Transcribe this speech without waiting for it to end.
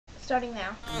starting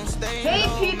now. Hey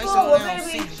people, we're gonna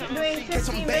be doing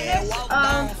 15 minutes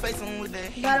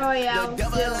Battle Royale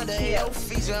build here.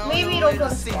 Maybe it'll go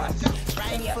to squads.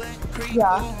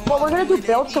 Yeah. Well, we're gonna do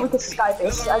builds so we can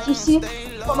skybase. As you see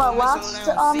from our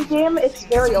last game, it's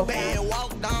very okay.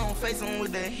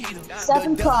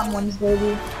 7 con ones,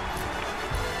 baby.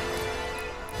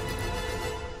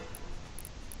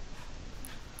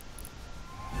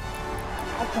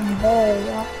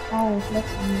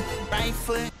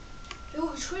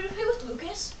 Dude, should we play with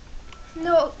Lucas?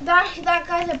 No, that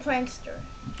guy's a prankster.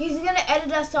 He's gonna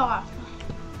edit us off.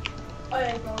 Oh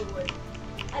yeah, he probably would.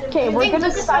 Okay, we're gonna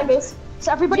skybase.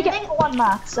 So everybody get full on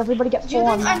max. Everybody get full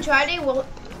on max. Do you think Andrade will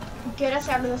get us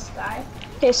out of the sky?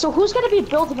 Okay, so who's gonna be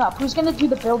building up? Who's gonna do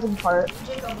the building part?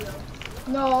 Jacob will.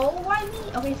 No, why me?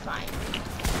 Okay, fine.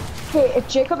 Okay,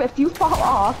 if you fall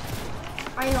off.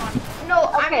 I know. No,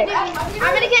 okay.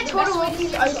 I'm gonna get total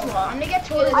Loki's ice wall. I'm gonna get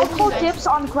total. I call dibs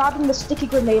on grabbing the sticky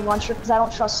grenade launcher because I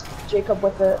don't trust Jacob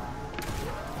with it.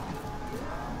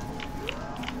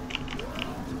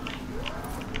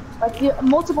 Like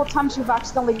multiple times you've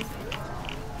accidentally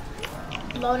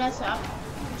blown us up.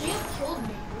 Jacob killed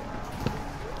me.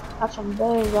 That's some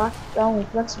very rock down.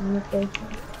 That's some mistake.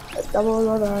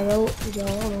 Double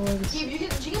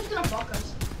Jacob's gonna block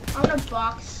us. I'm gonna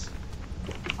box.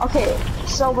 Okay,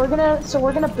 so we're gonna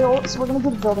build. So we're gonna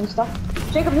do the building stuff.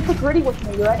 Jacob, hit the gritty with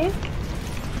me. You ready?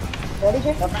 Ready,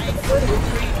 Jacob? Hit the gritty.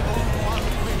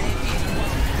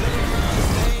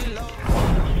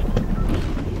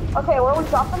 Okay, where are we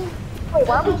dropping? Wait,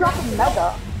 why are we dropping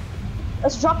Mega?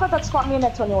 Let's drop at that spot me and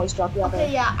Antonio always drop. Yeah.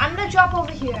 Okay, yeah, I'm gonna drop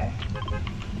over here.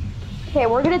 Okay,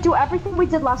 we're gonna do everything we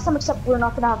did last time except we're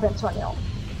not gonna have Antonio.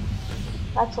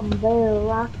 That's some very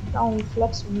rock down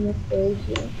flex from your face.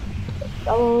 We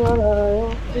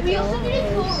also need to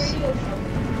kill a radio tower.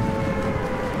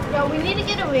 Yeah, we need to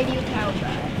get a radio tower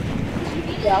back.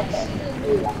 Yeah, okay.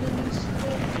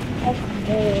 That's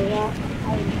very rock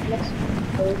down flex from your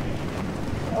face.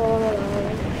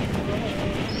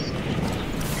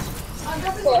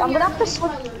 Okay, I'm gonna have to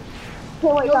switch.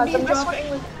 Okay, wait, guys,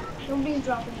 Nobody's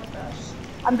dropping with us.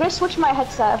 I'm gonna switch my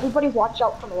headset. Everybody watch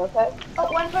out for me, okay?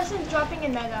 Oh, one person's dropping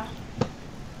in Mega.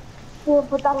 Yeah,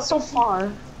 but that's so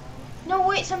far. No,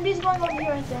 wait, somebody's going over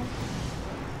here, I think.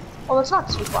 Well, it's not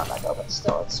too far, Mega, but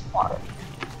still, it's far.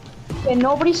 Okay,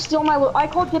 nobody steal my loot. I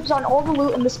call dibs on all the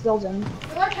loot in this building.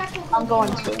 I'm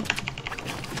going to.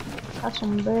 That's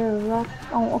some very rough.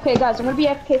 Oh, okay, guys, I'm gonna be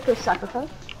AFK for a sec, okay?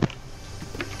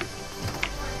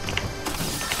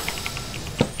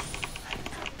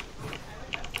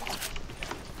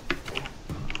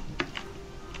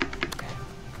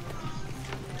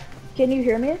 Can you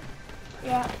hear me?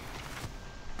 Yeah.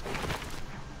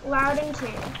 Loud and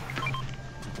clear.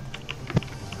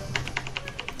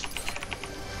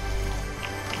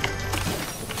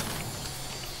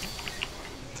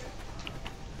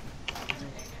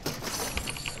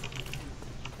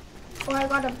 Oh, I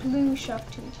got a blue shark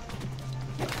tooth.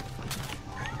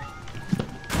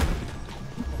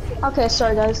 Okay,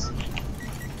 sorry guys.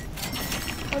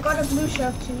 I got a blue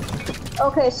shark tooth.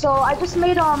 Okay, so I just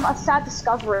made a sad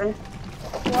discovery.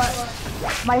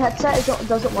 What? My headset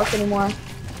doesn't work anymore.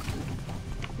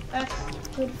 That's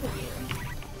good for you.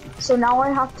 So now I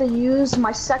have to use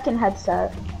my second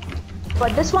headset.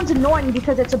 But this one's annoying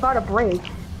because it's about to break.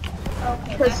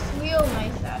 Okay, that's real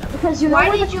nice, Adam. Because you know why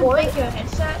did you break your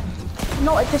headset?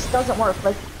 No, it just doesn't work.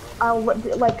 Like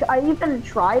I even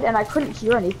tried and I couldn't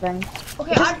hear anything.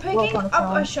 Okay, I'm picking up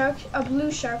a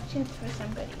blue shark tooth for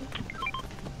somebody.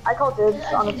 I called dibs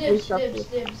on a blue shark tooth.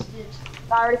 Dibs.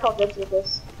 No, I already called dibs with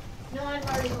this. No, I've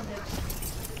already called dibs.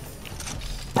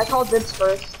 I called dibs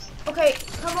first. Okay,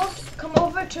 come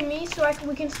over to me so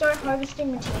we can start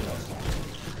harvesting materials.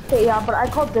 Okay, yeah, but I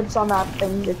called dibs on that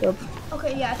thing, Jacob.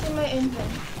 Okay, yeah, it's in my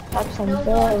engine. That's some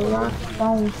very rock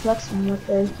down flexing with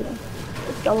this.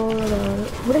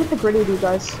 What did the gritty do,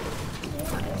 guys?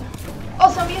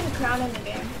 Oh, somebody has a crown in the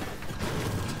game.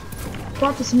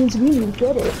 What this means we need to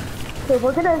get it. Okay,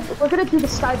 we're gonna do the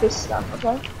skybase stuff,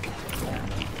 okay?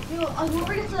 Yo,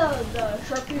 whoever gets the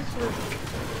sharp tooth first.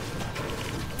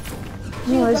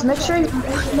 Anyways, make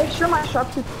sure my sharp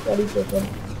tooth is ready, Jacob.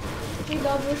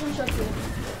 Where's my sharp tooth?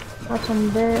 That's some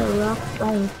very rock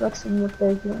down flexing with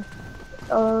this.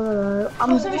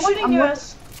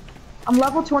 I'm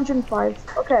level 205.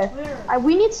 Okay. Where?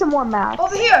 We need some more math.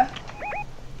 Over here.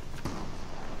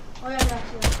 Oh yeah,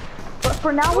 that's it. But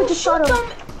for now, we just gotta.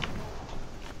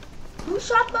 Who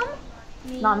shot them?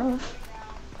 Me. Not me.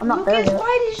 I'm not Lucas, there yet.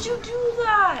 why did you do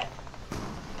that?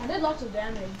 I did lots of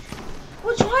damage.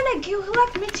 We're trying to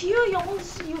collect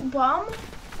materials, you bum.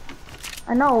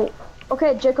 I know.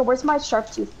 Okay, Jacob, where's my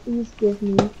sharp tooth? Please give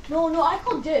me. No, I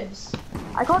called dibs.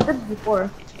 I called dibs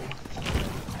before.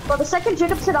 But the second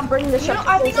Jacob said I'm bringing the You sharp know,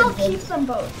 tooth, I think I'll said keep dibs. them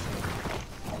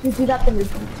both. If you do that, then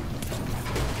repeat.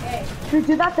 Hey. If you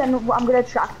do that, then I'm gonna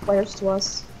attract players to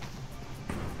us.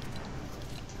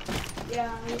 Yeah,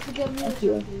 you could give me the Thank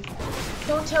you. short dude.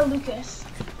 Don't tell Lucas.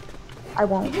 I You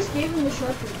won't. just gave him the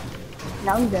short dude.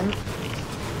 No, you didn't.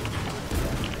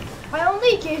 I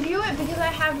only gave you it because I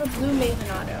have a blue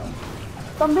Maven auto.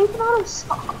 The making out of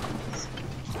songs.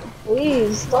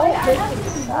 Please, don't I make have me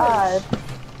some sad.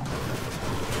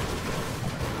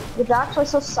 It's actually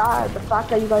so sad, the fact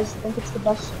that you guys think it's the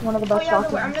best, one of the Oh best yeah, no,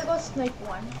 wait, I'm shotguns. gonna go snipe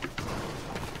one.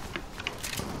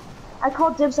 I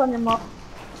called dibs on your mom.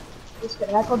 Just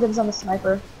kidding, I called dibs on the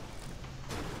sniper.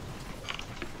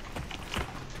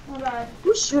 Oh god.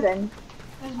 Who's shooting?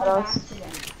 That's my Hello. back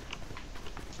again.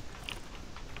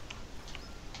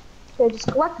 Okay, just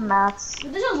collect mats.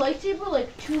 But there's a lightsaber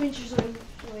like 2 inches away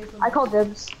from I call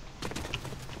dibs.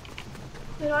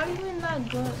 They're not even that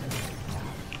good.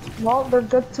 Well, they're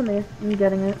good to me. I'm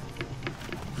getting it.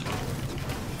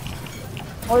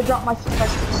 Or drop my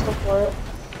pistol for it.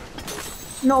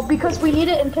 No, because we need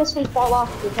it in case we fall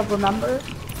off, Jacob, remember?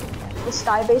 The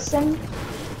sky basin.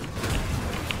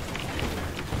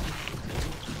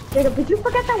 Jacob, did you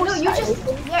forget that we're No, sky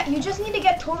basin? you just need to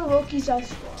get Todoroki's dice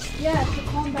score. Yeah, it's a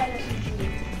combat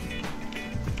SMG.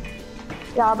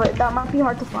 Yeah, but that might be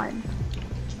hard to find.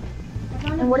 I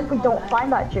found a And what blue if we don't combat.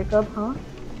 find that, Jacob? Huh?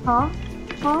 Huh?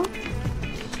 Huh?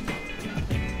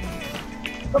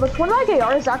 But the twin mag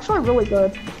AR is actually really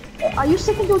good. I used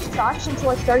to think it was trash until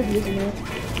I started using it.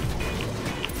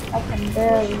 I can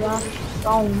barely rock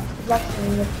stone. That's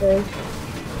me with this.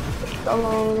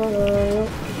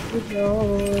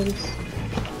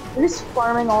 We're just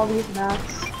farming all these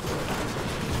mats. I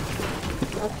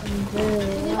can barely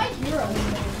They might hear us.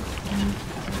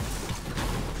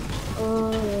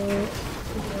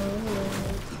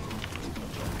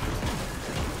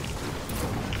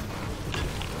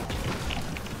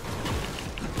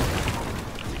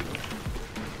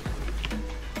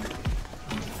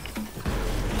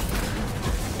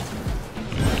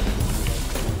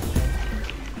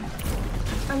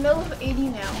 I'm level 80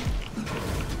 now.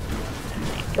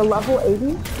 The level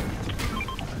 80?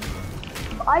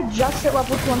 I just hit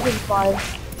level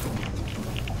 205.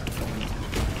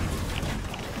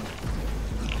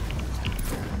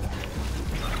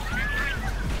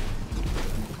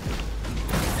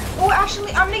 Oh,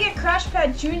 actually, I'm gonna get Crash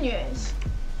Pad Juniors.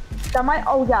 That might,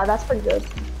 oh yeah, that's pretty good.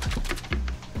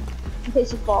 In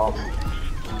case you fall.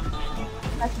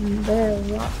 I can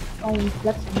barely rock stone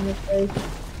flexing in your face.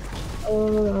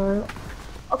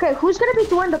 Okay, who's gonna be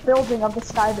doing the building of the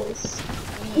sky base?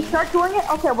 We start doing it?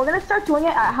 Okay, we're gonna start doing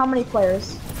it at how many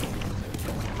players?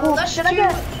 Oh, Ooh, let's should I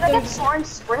do- get soaring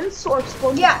sprints or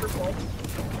explosive Yeah. circles?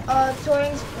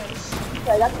 Soaring Sprints.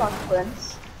 Okay, that's not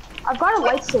sprints. I've got a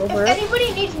lightsaber. If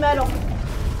anybody needs metal.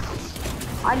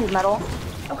 I need metal.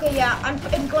 Okay, yeah,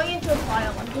 I'm going into a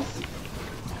pile. I'm just.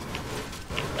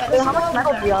 Yeah, Wait, this how is much all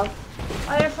metal there. do you have?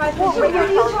 I have 5 Oh, The wait, pieces.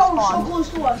 radio yeah, tower was so spawn. close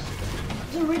to us.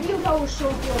 The radio tower was so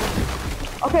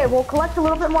close. Okay, we'll collect a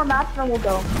little bit more mats and then we'll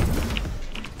go.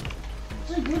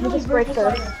 It's like We'll literally just break vertical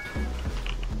this. fire.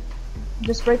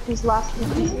 Just break these last few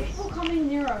There's pieces. people coming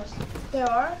near us There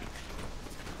are.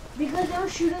 because they were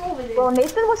shooting over there. Bro,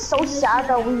 Nathan was so sad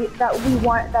that we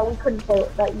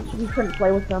couldn't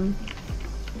play with him.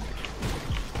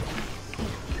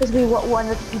 Because we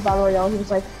wanted to do Battle Royale. He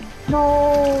was like,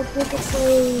 no, take it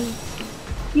please.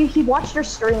 He watched your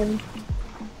stream.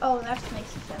 Oh, that's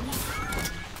nice of them.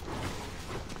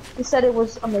 He said it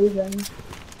was amazing.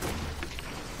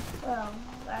 Well,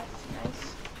 that's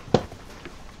nice.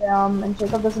 And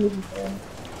Jacob doesn't even care.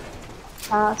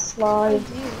 Past I life,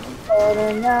 do. but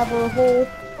I never hold.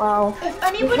 Wow. If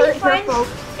anybody heard it here, finds, folks.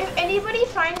 if anybody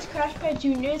finds Crash Pad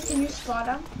Juniors, can you spot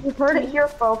them? You've heard it here,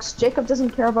 folks. Jacob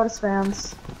doesn't care about his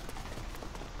fans.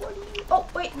 What do you? Oh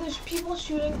wait, there's people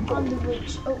shooting on the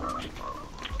ridge. Oh.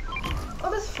 Oh,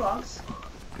 there's frogs.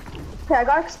 Okay, I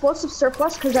got explosive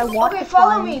surplus because I want Okay, to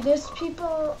follow find me. There's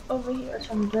people over here.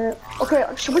 some dirt. Okay,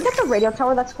 should we get the radio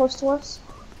tower that's close to us?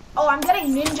 Oh, I'm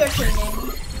getting ninja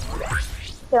training.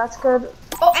 Yeah, that's good.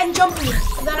 Oh, and jumping.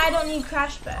 Then I don't need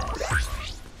crash pads.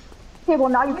 Okay, well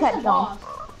now you Where's can't the jump.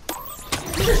 boss?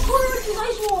 There's a corner with the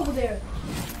ice wall over there.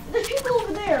 There's people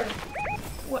over there.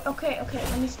 What? Okay,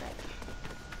 let me snipe.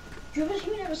 Do you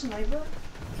even have a sniper?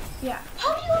 Yeah.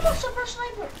 How do you know that's a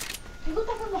sniper? You looked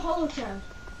up on the hollow chest.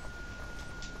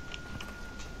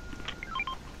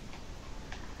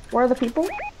 Where are the people?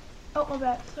 Oh, my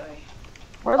bad. Sorry.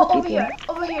 Where are the Oh, people?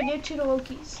 over here, near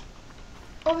Todoroki's.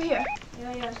 Over here. Yeah,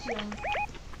 I see him.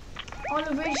 On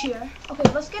the bridge here.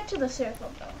 Okay, let's get to the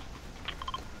circle though.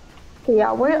 Okay,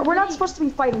 yeah, we're not supposed to be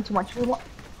fighting too much. We want.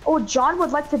 Oh, John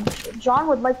would like to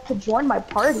join my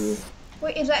party.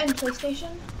 Wait, is that in PlayStation?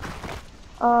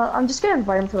 I'm just gonna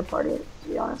invite him to the party, to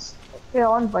be honest. Okay,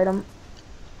 I'll invite him.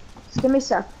 Just give me a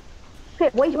sec. Okay,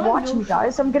 wait, watch me,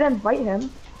 guys. I'm gonna invite him.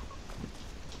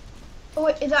 Oh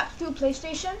wait, is that through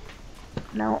PlayStation?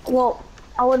 No, well,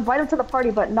 I'll invite him to the party,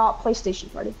 but not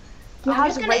PlayStation party. I'm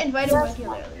just gonna invite him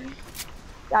regularly.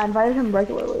 Yeah, I invited him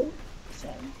regularly.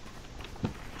 Same.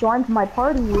 Joined my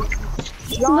party.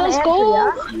 Let's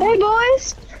go. Hey,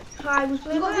 boys. Hi, we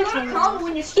playing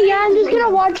Yeah, I'm just gonna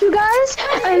watch you guys,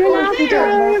 and then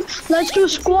after, let's do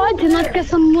squads and let's get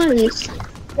some wins.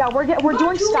 Yeah, we're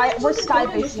doing sky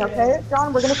basing, okay?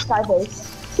 John, we're gonna sky base.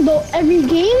 So every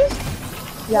game.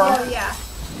 Yeah. Oh yeah.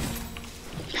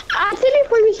 I think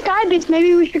before we sky base,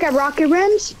 maybe we should get rocket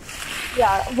rims.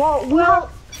 Yeah. Well,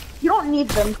 you don't need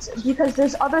them because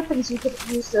there's other things you could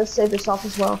use to save yourself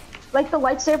as well. Like the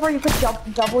lightsaber, you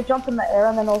could double jump in the air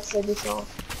and then it'll save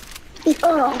yourself.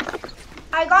 Oh.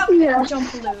 I got a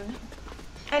jump balloon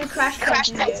and crash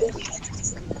test.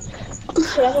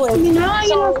 Okay, anyway, You know,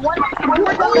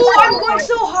 Oh, I'm going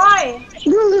so high.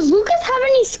 Bro, does Lucas have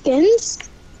any skins?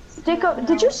 Jacob,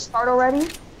 did you start already?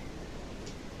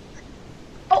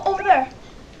 Oh, over there.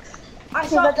 I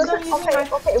saw.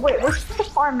 Okay, wait. We're supposed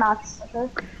to farm mats. Okay,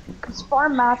 let's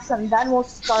farm mats and then we'll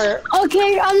start.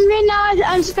 Okay, right now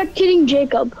I'm spectating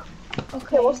Jacob.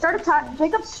 Okay, we'll start attack.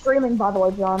 Jacob's streaming, by the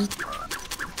way, John.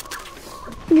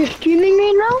 You're streaming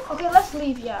right now? Okay, let's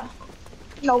leave. Yeah.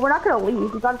 No, we're not gonna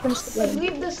leave. We gotta finish the Let's game.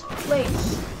 leave this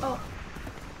place. Oh.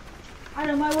 I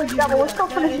know my word. Yeah, but we're still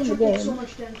finishing the game. So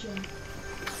much tension.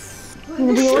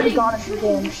 We already got into the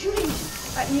game.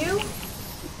 At you?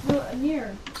 No,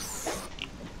 near.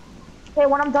 Okay,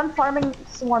 when I'm done farming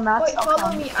some more mats, Wait, I'll follow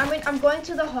come. me. I'm going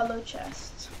to the hollow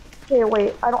chest. Okay,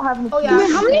 wait. I don't have any. Oh yeah. Wait,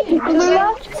 how many people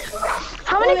are left?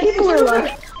 How many people are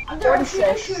left?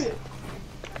 46.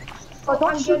 Oh,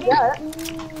 don't shoot yet.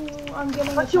 Ooh, I'm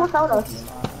getting. Don't shoot without us.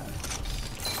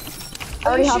 I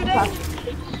already have the pack.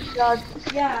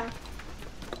 Yeah.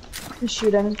 He's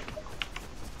shooting.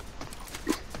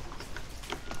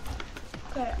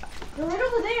 Okay. They're right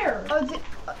over there. Oh,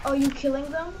 are you killing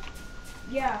them?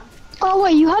 Yeah. Oh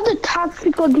wait, you have the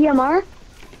tactical DMR?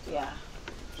 Yeah.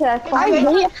 Okay, I hate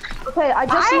it. okay, I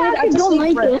just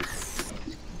need brick.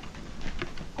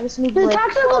 I just need The brick.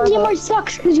 tactical DMR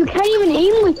sucks because you can't even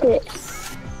aim with it.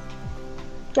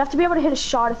 You have to be able to hit a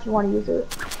shot if you want to use it.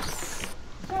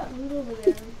 That loot over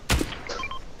there.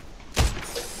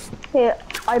 Okay,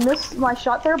 I missed my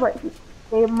shot there, but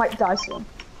they might die soon.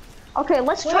 Okay,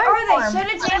 let's Where try are farm. they? Set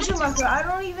a danger marker. I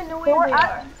don't even know where they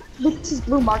are. This is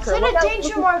blue marker. Set a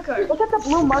danger marker. Look at the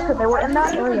blue marker. They were in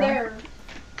that area.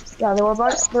 Yeah, they're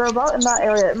about in that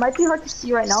area. It might be hard to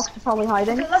see right now because they're probably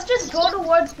hiding. Okay, let's just go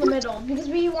towards the middle because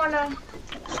we wanna.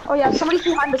 Oh yeah, somebody's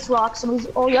behind this rock.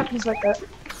 Oh yep, he's right there.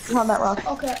 Behind that rock.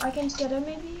 Okay, I can get him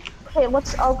maybe. Okay, I'm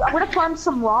gonna farm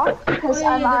some rock because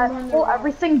I'm at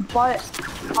everything but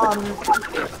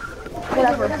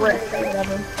whatever brick or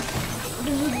whatever.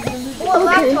 Oh,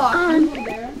 laptop.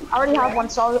 I already have one,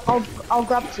 so I'll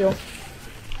grab two.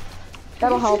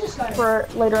 That'll help for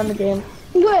later in the game.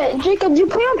 Wait, Jacob, do you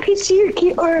play on PC do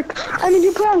you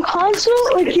play on console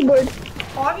or keyboard?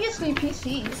 Obviously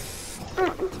PC.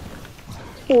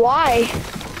 Why?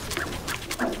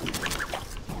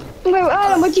 Wait,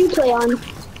 Adam, what do you play on?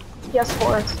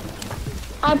 PS4.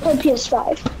 I play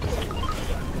PS5.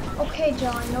 Okay,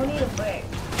 John, no need to break.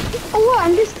 Oh,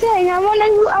 I'm just saying.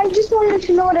 I just wanted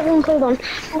to know what everyone played on.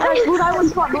 Loot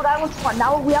Island's fun.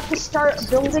 Now we have to start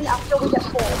building after we get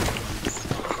full.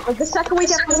 Like the second we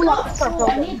get full, we have to start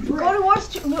building. Go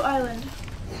towards Loot Island.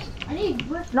 I need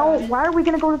brick. No, why are we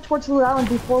gonna go towards Loot Island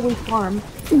before we farm?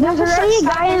 There's already a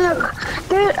guy in a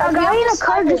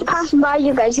car just passed by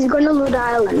you guys. He's going to Loot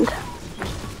Island.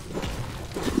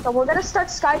 So we're gonna start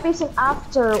skybasing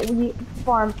after we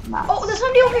farm maps. Oh, there's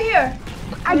somebody over here.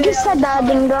 I just said that,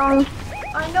 ding dong.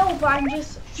 I know, but I'm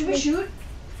just. Should we shoot?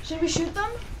 Should we shoot them?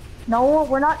 No,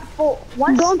 we're not full.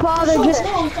 Don't bother. Just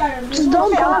don't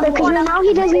bother, because right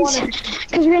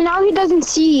now he doesn't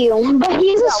see you. But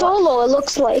he's a solo. It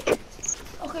looks like.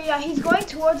 Okay, yeah, he's going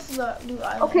towards the Loot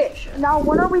Island. Okay, now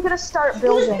when are we gonna start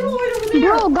building?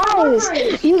 Bro, guys,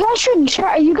 you guys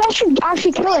should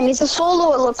actually kill him. He's a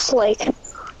solo. It looks like.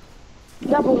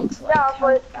 Yeah,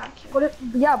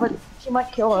 but he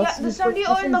might kill us. Yeah, there's somebody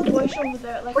in the bush over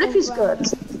there. Like, what if he's good?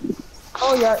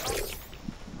 Oh yeah.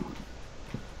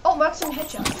 Oh, mark some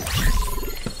headshots.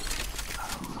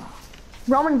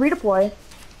 Roman, redeploy.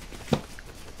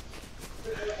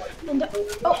 And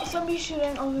oh, somebody's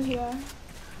shooting over here.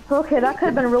 Okay, that could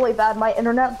have been really bad. My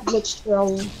internet glitched for a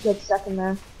good second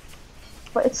there.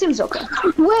 But it seems okay.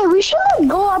 Wait, we should like,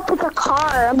 go up with a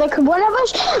car. Like one of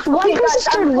us, one person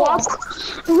should walk.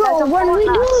 Bro, when we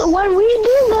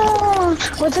do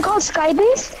the what's it called,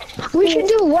 Skybase, we should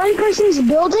do one person's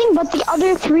building, but the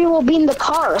other 3 will be in the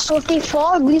car. So if they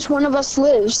fall, at least one of us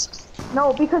lives.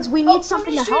 No, because we need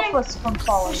something to help us from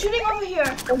falling. They're shooting over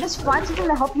here. Or just find something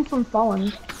to help you from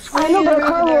falling. I know, but a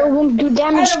car won't do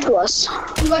damage to us.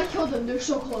 You gotta kill them. They're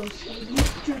so close.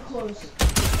 Too close.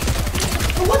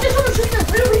 Oh, what? There's someone shooting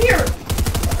us right over here.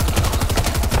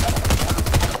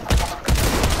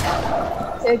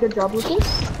 Okay, good job, Lucas.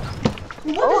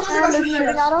 Oh, and they're shooting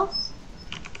at us.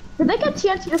 Did they get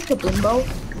TNT this Kaboombo?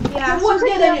 Yeah. What's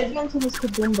that? TNT this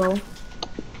Kaboombo.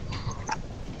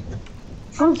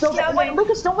 Wait,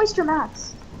 Lucas, don't waste your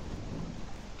mats.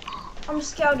 I'm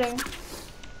scouting.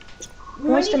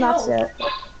 Don't waste your mats yet.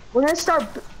 We're gonna start.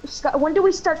 When do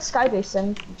we start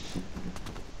skybasing?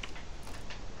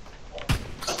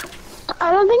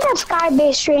 I don't think that's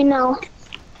Skybase right now.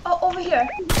 Oh, over here.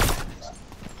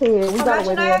 Okay, we gotta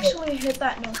wait. I actually hit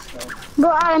that no scope.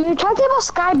 Bro, you're talking about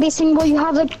Skybasing, but you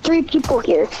have like 3 people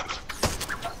here.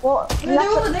 Well, They're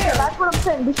over there. That's what I'm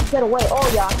saying. We should get away.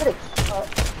 Oh yeah, I'm gonna.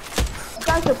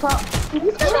 Guys are probably.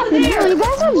 You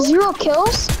guys have 0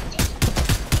 kills?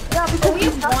 Yeah, because We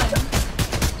have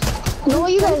 1. No,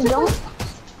 you guys don't.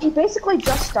 We basically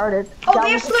just started. Oh,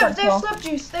 they have slurp. They have slurp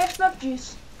juice. They have slurp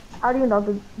juice. How do you know?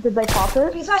 Did they pop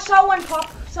it? Because I saw one pop.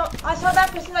 So I saw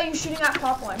that person that you were shooting at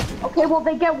pop one. Okay, well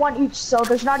they get 1 each, so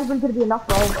there's not even gonna be enough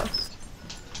for all of us.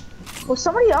 Well,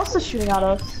 somebody else is shooting at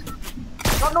us.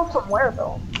 I don't know from where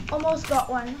though. Almost got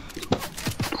one.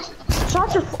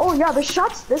 Shots are. Oh yeah, there's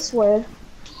shots this way.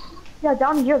 Yeah,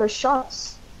 down here there's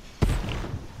shots.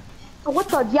 Oh, what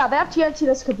the? Yeah, they have TNT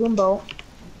this Kaboombo.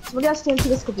 Somebody has TNT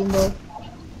this Kaboombo.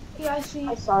 Yeah, I see.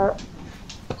 I saw it.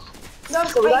 No,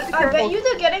 So we have to be I bet careful. you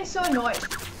they're getting so annoyed.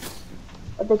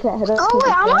 But they can't hit us. Oh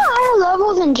wait, I'm on a higher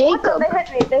level than Jacob. They hit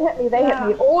me. They hit me. They hit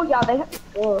me. Oh yeah, they hit me.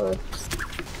 Good.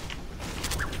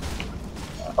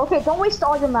 Okay, don't waste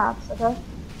all your mats. Okay.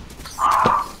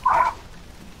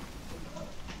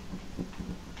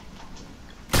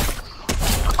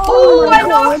 Oh, I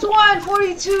knocked one!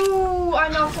 42! I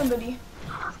knocked somebody.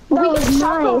 That was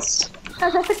nice.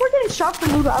 Guys, I think we're getting shot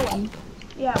from Blue Island.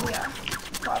 Yeah, we are.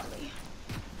 Probably.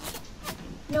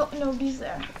 No, nobody's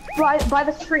there. By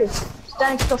the tree.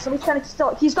 Standing still. Somebody's standing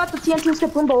still. He's got the TNT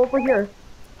Kaboombo over here.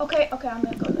 Okay, I'm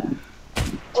gonna go there.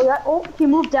 Oh yeah. Oh, he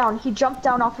moved down. He jumped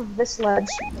down off of this ledge.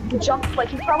 He jumped like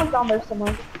he's probably down there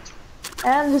somewhere.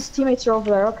 And his teammates are over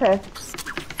there. Okay.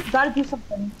 Gotta do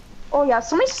something. Oh yeah,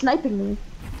 somebody's sniping me.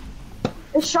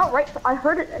 It shot right. I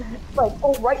heard it like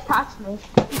right past me.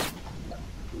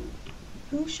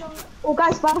 Who shot? Oh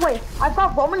guys, by the way, I've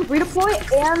got roaming redeploy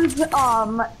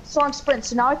and soaring sprint,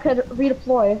 so now I could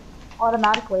redeploy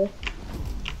automatically.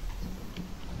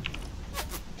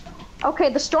 Okay,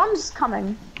 the storm's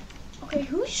coming. Okay,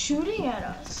 who's shooting at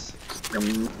us?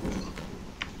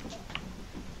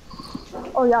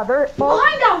 Oh yeah, they're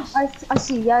Behind us! I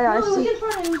see. Yeah, No, I see.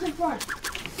 it was in front.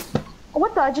 Oh,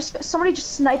 what the? Somebody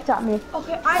just sniped at me.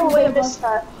 Okay, I'm Oh, way they missed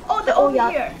above. that. Oh, they're Oh, over yeah.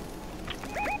 here.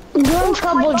 You're in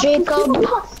trouble, Jacob.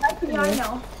 Keep on sniping Yeah, I me.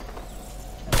 know.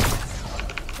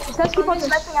 These guys keep on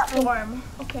sniping at me. Storm.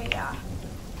 Okay, yeah.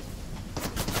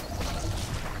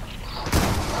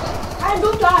 I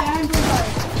don't die.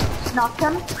 Knocked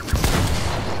him.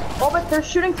 Oh, but they're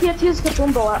shooting TNT's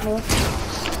Kaboombo at me.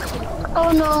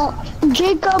 Oh no,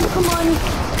 Jacob, come on.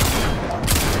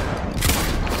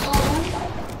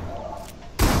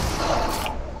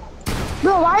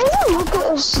 Bro, why isn't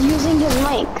Lucas using his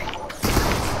mic?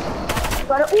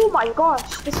 But oh my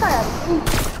gosh, this guy has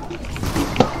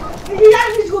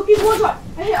He's one shot.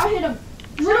 I hit him.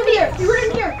 He's right over here. He's right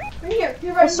in here. Right here.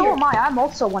 He's right so here. am I. I'm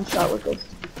also one shot with this.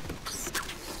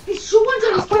 He's so one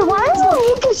shot. Wait, why isn't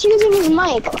Lucas using his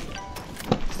mic?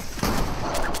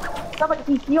 Somebody,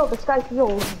 he healed. This guy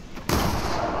healed.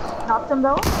 Knocked him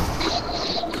though.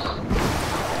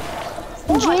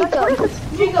 Oh my Jacob. God, what is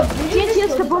this? Jacob,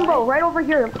 TNT's Kaboombo right over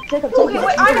here. Jacob, take Okay, it.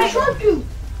 wait, I sharp you.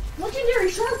 Legendary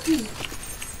sharp you.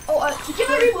 Oh, Get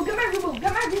my reboot. Get my reboot.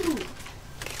 Get my reboot.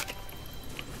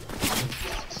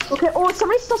 Okay, oh,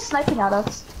 somebody's still sniping at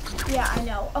us. yeah, I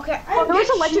know. Okay, Oh, there was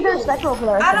a legendary sniper over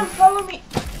there. I Adam, think. follow me.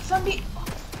 Somebody.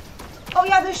 Oh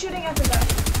yeah, they're shooting at the guy.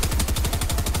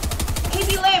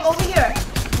 KB Lame over here.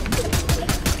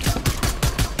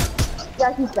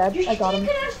 Yeah, he's dead. I got him.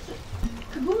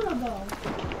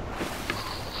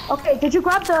 Okay, did you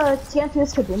grab the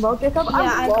TNT's Kaboombo, Jacob? Yeah,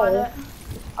 I got it.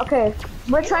 Okay,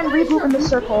 we're trying to reboot in the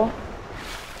circle.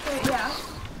 Okay,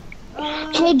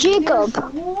 Hey Jacob,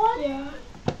 Yeah.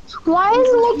 why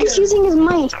is Lucas using his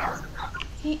mic?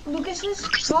 Lucas is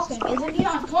talking, isn't he?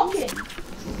 Not talking.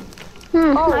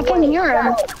 I can hear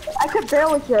him. I could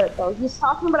barely hear it though. He's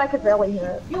talking, but I could barely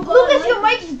hear it. Lucas, your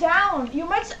mic's down. Your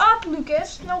mic's up,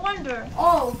 Lucas. No wonder.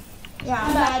 Oh, Yeah.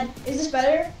 my bad. Is this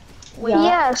better? Yeah.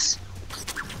 Yes.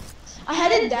 I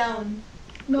had it down.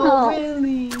 No,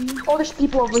 really. Oh, there's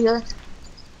people over here.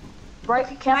 Right?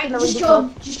 Camping the Just Ruby kill Club.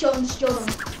 him. Just kill him. Just kill him.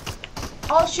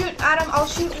 I'll shoot, Adam. I'll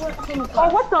shoot from Oh,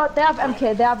 what the? They have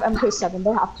MK. They have MK7.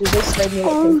 They have to. They sprayed me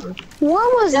with paper.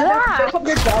 What was Yeah, that? Jacob,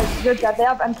 you're dead. You're dead. They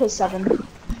have MK7.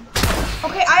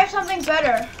 Okay, I have something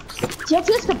better.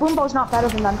 TXS the Boombo's not better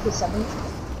than the MK7.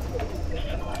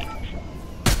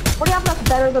 What do you have that's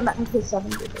better than the MK7,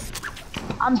 dude?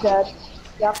 I'm dead.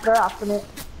 Yep, they're after me.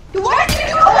 Why did you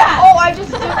do that? Oh, I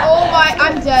just did. Oh my,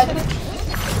 I'm dead.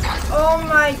 Oh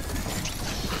my.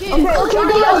 Okay, Okay,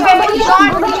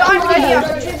 John, ready up.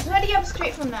 Just ready up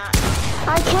straight from that.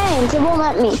 I can't. It won't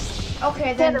let me.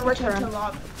 Okay, then then return return. to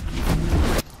log.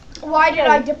 Why did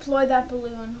I deploy that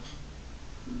balloon?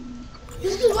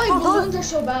 This is why balloons are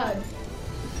so bad.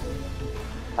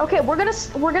 Okay, we're gonna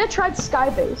try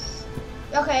Skybase.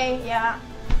 Okay, yeah.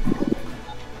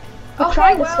 We're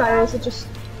trying the Skybase. It just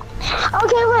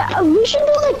Okay, wait. We should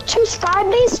do like 2 sky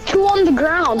base, 2 on the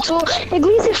ground. So at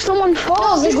least if someone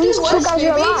falls, at just least do 2 one guys sky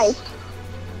are base. alive.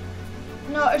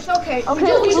 No, it's okay. Okay,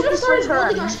 Dude, we should have Lucas, started return.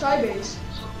 building our sky base.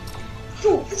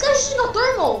 Dude, this guy's just got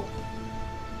thermal.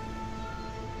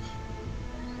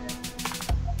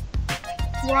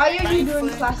 Why are you doing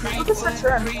classes? Lucas,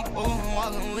 return. Dude,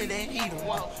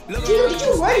 did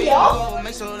you ready up?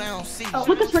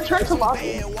 Lucas, return to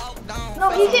lobby. No,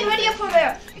 he can ready up from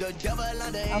there. Okay.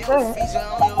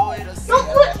 Don't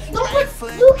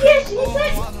put Lucas, he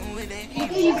said.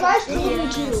 Okay, you guys told me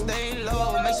to.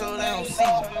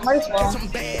 Might as well.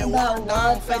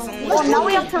 Well, now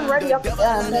we have to ready up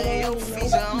again.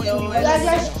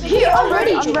 Guys, here, I'm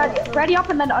ready. Unready. Ready up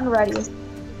and then unready.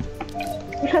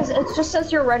 Because it just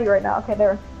says you're ready right now. Okay,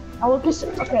 there. Now Lucas.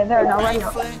 Okay, there. Now ready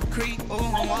up.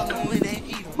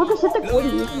 Lucas, hit the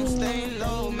quitty.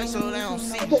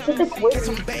 Hit the quitty.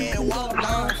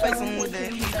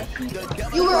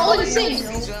 You were all the same.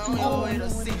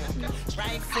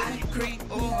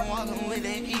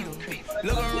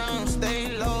 Look around,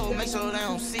 stay low, make sure they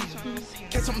don't see you.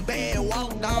 Catch some bad,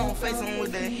 walk down, face them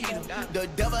with the heater. The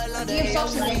devil on the Stop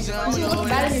saying this will look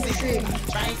bad in your stream.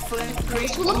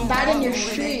 This will look bad in your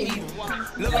stream.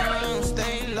 Look around,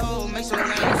 stay low, make sure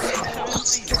they don't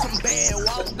see you. Catch some bad,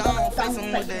 walk down, face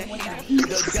them with the heater.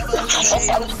 The devil on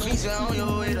the feature on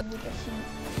your way to.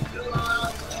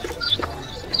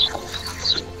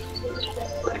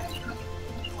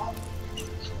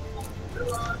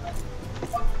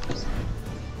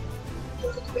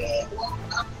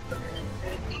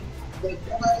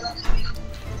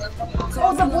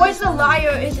 Oh, the boy's a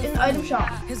liar is in item shop.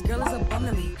 His girl is a bum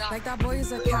to me. Like that boy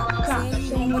is a cat.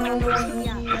 Saying what I know he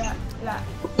at.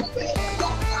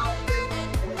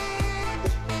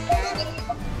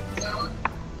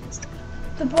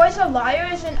 The boy's a liar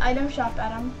is in item shop,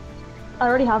 Adam. I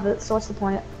already have it, so what's the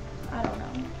point? I don't know.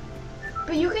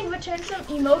 But you can return some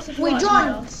emotes if you Wait, want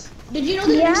John. emotes. Did you know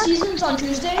the new season's on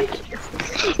Tuesday?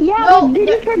 Yeah, No, but did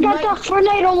you that forget that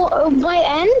Fortnite might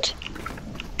end?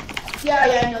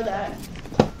 Yeah, I know that.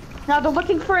 Now they're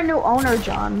looking for a new owner,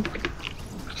 John.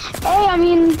 Hey, I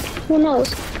mean, who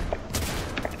knows?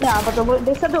 Yeah, but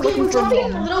they said they're Wait, looking we're for a new dropping a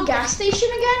owner. little gas station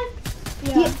again?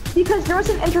 Yeah. Because there was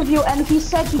an interview and he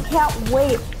said he can't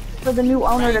wait for the new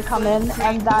owner to come in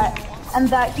and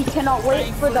that he cannot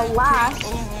wait for the last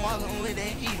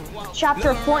chapter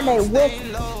of Fortnite with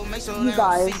you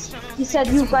guys. He said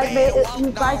you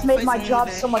guys made my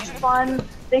job so much fun.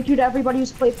 Thank you to everybody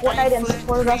who's played Fortnite and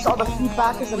supported us. All the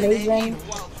feedback is amazing.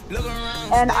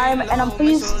 And I'm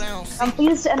pleased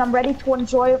and I'm ready to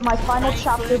enjoy my final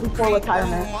chapter before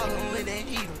retirement.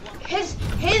 His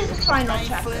final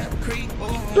chapter.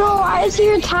 Bro, I see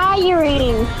you're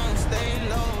retiring.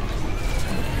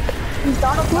 He's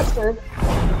Donald Mustard.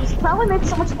 He's probably made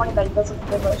so much money that he doesn't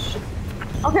give a shit.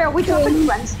 Okay, are we dropping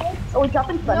Frenzy? Are we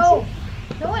dropping Frenzy? No,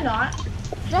 no, we're not.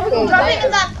 We're dropping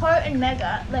in that part in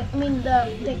Mega,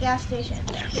 the gas station.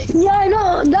 Yeah, I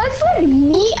know. That's like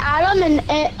me, Adam, and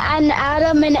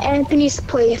Adam and Anthony's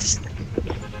place.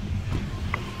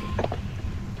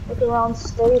 Look around,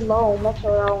 stay low, look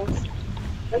around.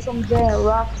 There's some giant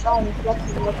rocks on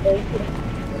flexing with it.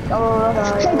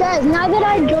 Hey guys, now that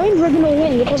I joined, we're gonna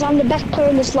win because I'm the best player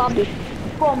in this lobby.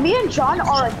 Well, me and John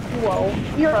are a duo.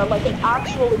 We are like an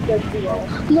actually good duo.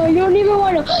 No, you don't even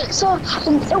want to. So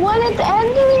when at the end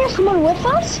of the year, someone with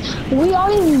us, we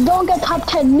always don't get top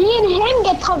 10. Me and him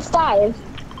get top 5.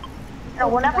 No,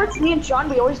 whenever it's me and John,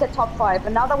 we always get top 5.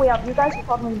 And now that we have you guys, we're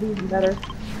probably gonna be even better.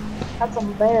 That's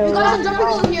unfair. You guys are jumping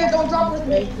over here. Don't drop with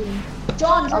me.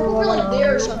 John, jump over like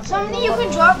there or something. Somebody you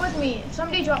can drop with me.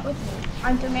 Somebody drop with me.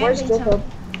 I'm Where's demanding Jacob?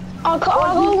 I'll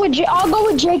go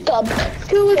with Jacob.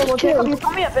 2 Okay, with well, 2. Jacob, you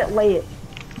told me a bit late.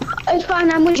 It's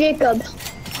fine. I'm with Jacob.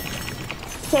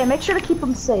 Okay, make sure to keep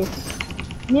him safe.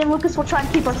 Me and Lucas will try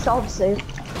and keep ourselves safe.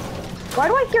 Why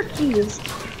do I hear keys?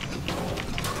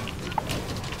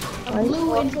 A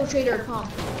blue infiltrator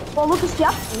pump. Well, Lucas, do you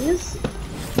have keys?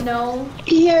 No.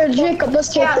 Here, Jacob. Let's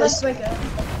take Yeah, let's this. break it.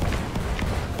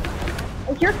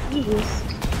 I hear keys.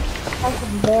 That's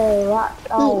very right.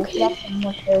 Oh, Okay. that's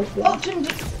more crazy. Oh,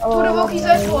 Todoroki's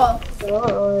ice wall.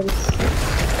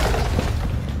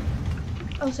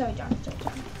 Oh, sorry, John.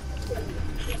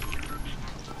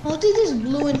 I'll take this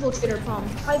blue infiltrator pump.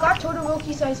 I got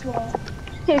Todoroki's ice wall.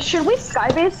 Okay, should we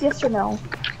skybase? Yes or no?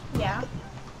 Yeah.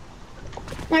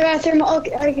 I got thermal.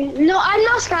 Okay. No, I'm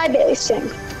not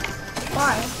skybasing.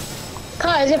 Why?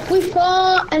 Cause if we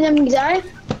fall and then we die,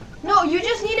 No, you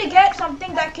just need to get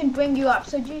something that can bring you up.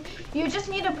 So you just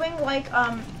need to bring like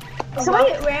a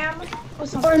rocket ram or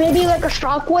something. or maybe like a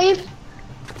shockwave.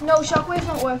 No, shockwaves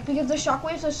don't work because the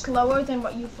shockwaves are slower than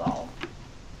what you fall.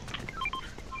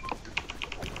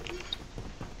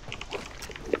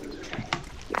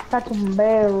 That's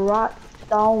very right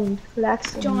down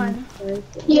flexing. John.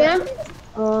 Yeah.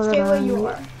 Stay where you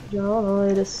are.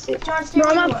 John, stay No,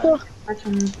 where I'm you at are. full.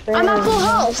 I'm at full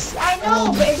house. I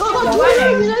know, but it's Look, just look,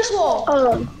 running. Todoroki's ice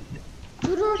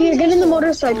wall. Here, get in the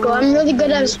motorcycle. I'm really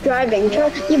good at driving.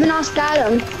 Even ask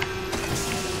Adam.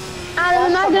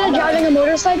 Adam, am I good at driving a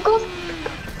motorcycle?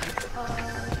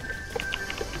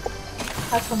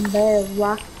 That's very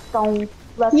right down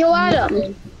flexing. Yo,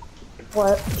 Adam.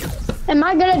 What? Am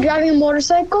I good at driving a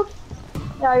motorcycle?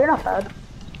 Yeah, you're not bad.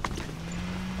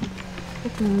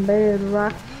 Very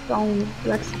right down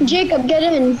flexing. Jacob, get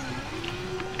in.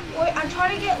 Wait, I'm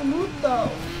trying to get loot though.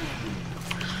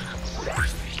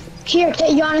 Here,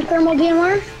 you want a thermal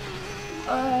DMR?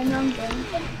 No, I'm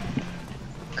good.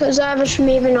 Cause I have a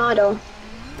Schmaven auto.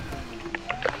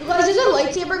 Guys, there's a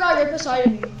lightsaber guy right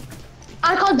beside me.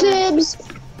 I call dibs.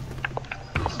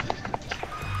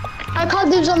 I call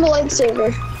dibs on the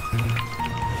lightsaber.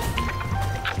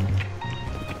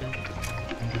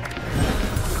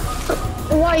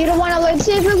 Why, you don't want a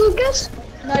lightsaber, Lucas?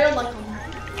 No, I don't like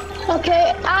him.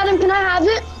 Okay, Adam, can I have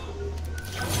it?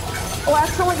 Oh,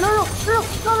 actually, no,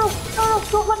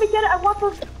 don't let me get it. I want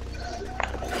the.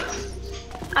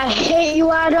 I hate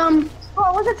you, Adam. Oh,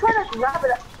 I wasn't trying to grab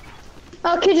it.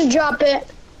 Okay, just drop it.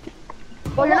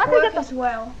 Well, you're not gonna get the. as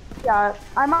well. Yeah,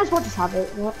 I might as well just have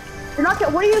it. You're not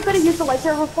gonna. What are you gonna use the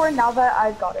lightsaber for now that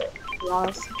I've got it? To be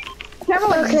honest. Can't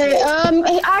really use Okay, it. I'm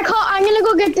gonna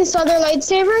go get this other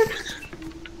lightsaber.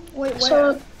 Wait, where?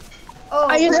 So, Oh,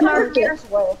 I just where- marked it. There's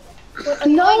way. wait, are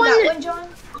you No like one- that one, John?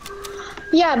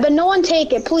 Yeah, but no one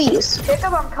take it, please.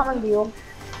 Jacob, I'm coming to you.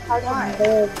 Why?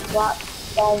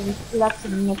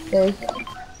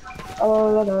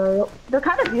 They're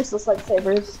kind of useless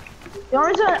lightsabers. The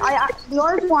only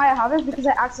reason why I have it is because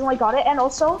I accidentally got it, and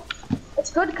also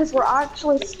it's good because we're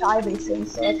actually sky basing,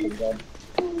 so that's pretty good.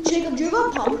 Jacob, do you have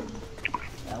a pump?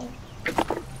 No.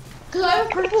 Cause I have a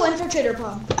purple infiltrator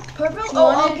pump. Purple? You Oh,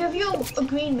 want I'll it? give you a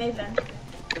green Maven.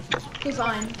 Okay,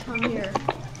 fine. I'm here.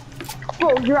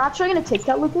 Bro, you're actually gonna take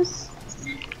that, Lucas?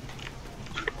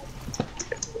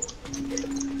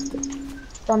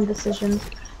 Dumb decisions.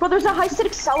 Bro, there's a high-state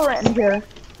accelerant in here.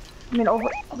 I mean, over.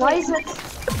 Why is it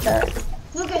there?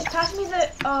 Lucas, pass me the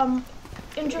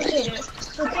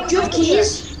infiltrator. The thing Do you have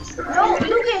keys? No,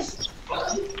 Lucas.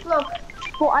 Look.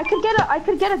 Well, I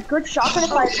could get a good shotgun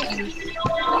if I.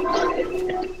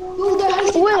 Ooh, there has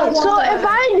to be Wait, so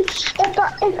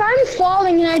if I'm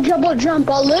falling and I double jump,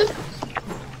 I'll live?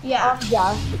 Yeah.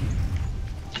 Yeah.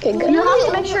 Okay, good. You have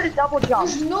to make sure to double jump.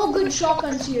 There's no good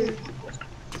shotguns here.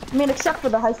 I mean, except for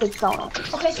the high-state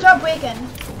accelerant. Okay, start breaking.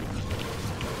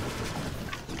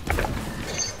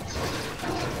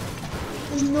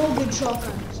 There's no good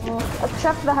shotguns.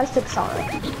 Except for the high-state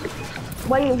accelerant.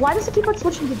 Wait, why does it keep on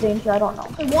switching to danger? I don't know.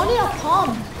 I wanted a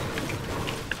pump.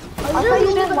 I thought literally you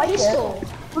only didn't have a like it. pistol.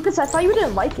 Lucas, I thought you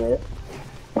didn't like it.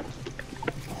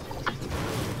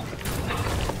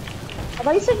 I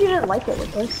thought you said you didn't like it,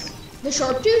 Lucas. The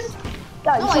sharp tooth?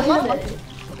 Yeah, No, you I said you love didn't like it.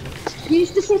 it. You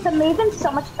used to say the Maven's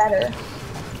so much better.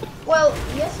 Well,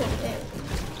 yes it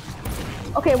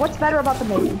is. Okay, what's better about the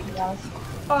Maven? Yes.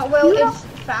 Well, You it's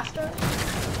faster.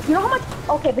 You know how much?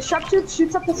 Okay, the sharpshooter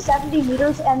shoots up to 70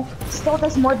 meters and still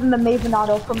does more than the Maven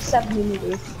Auto from 70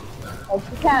 meters. Like,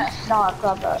 you can't not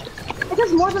grab that. It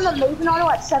does more than the Maven Auto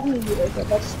at 70 meters. Like,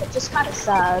 that's just kind of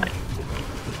sad.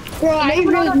 Bro, I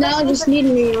really now just need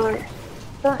an AR.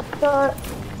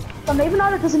 The Maven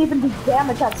Auto doesn't even do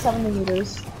damage at 70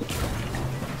 meters.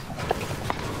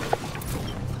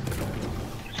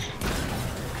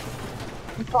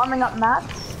 I'm farming up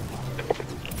mats.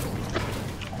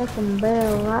 Fucking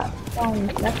barrel that song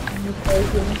is definitely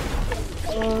crazy.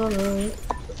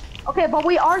 Okay, but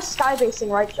we are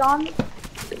skybasing, right, John?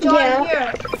 John,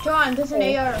 here. John, there's an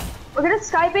AR. We're gonna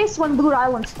skybase when Blue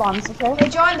Island spawns, okay? Hey,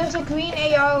 John, there's a green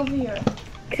AR over here.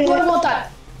 What about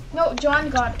that? No, John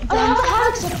got it. I have a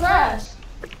havoc suppress.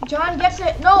 John gets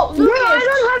it. No, Bro, Lucas. I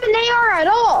don't have an AR at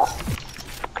all.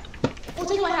 We'll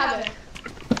take my havoc.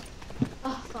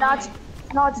 Oh,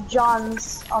 Now it's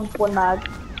John's on Twin Mag.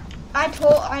 I'm a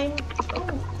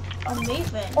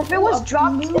Maven. If it was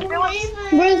dropped,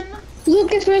 Where's,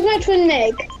 Lucas, where's my twin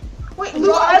meg? Wait,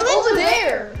 Blue Island's over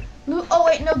there. Oh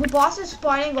wait, no, the boss is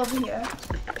spawning over here.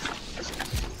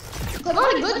 I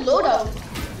got a good loadout.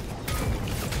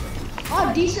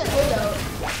 Oh, decent loadout.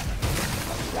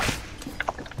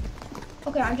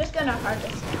 Okay, I'm just gonna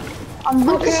harvest. I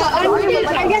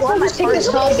guess I'll just take this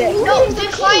holiday. No,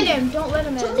 decline him. Don't let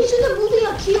him in. Somebody's in the moving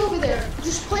a key over there.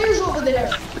 There's players over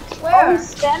there. Where?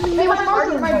 Hey, my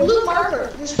marker, my blue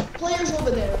marker. There's players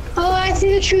over there. Oh, I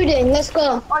see the shooting. Let's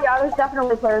go. Oh yeah, there's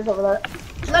definitely players over there.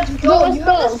 Let's go. No, let's You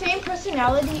have go. the same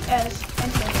personality as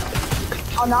Antonio.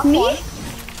 Oh, not Me? one.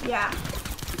 Yeah.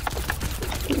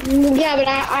 Yeah, but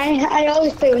I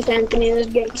always play with Anthony in this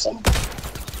game, so.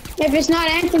 If it's not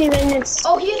Anthony, then it's...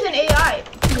 Oh, he's an AI.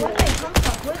 Where did they come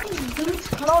from? Where did these dudes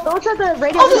come No, from? those are the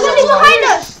radio. Oh, there's something behind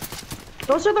us!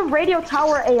 Those are the radio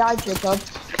tower AI, Jacob.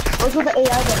 Those are the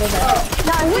AI that are there.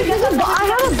 Nah, wait, I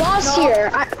have a boss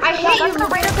here. I hate you. That's the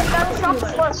radio. That's not the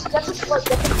slurp. That's a slurp.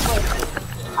 That's a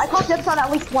slurp. I call dibs on at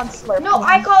least one slurp. No,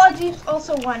 I call a deep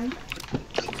also one.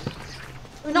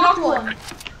 We knocked one.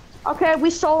 Okay, we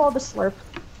stole all the slurp.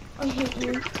 I hate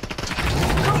you.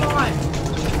 Come on.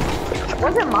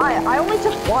 Wasn't mine. I only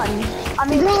took one. I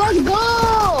mean, Bro, let's go!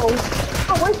 oh,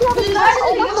 where's the other guy?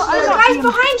 Oh, what's the There's other guys team?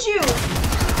 behind you.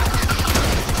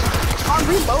 I'm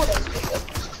reloading.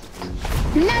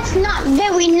 That's not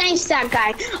very nice, that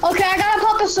guy. Okay, I gotta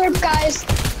pop a slurp, guys.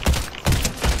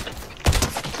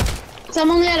 So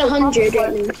I'm only at 100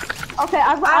 right now. Okay,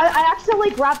 I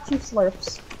accidentally grabbed 2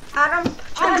 slurps. Adam,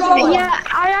 Yeah,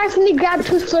 I actually grabbed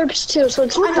 2 slurps too, so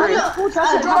it's fine. Who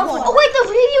doesn't have one? Oh wait, the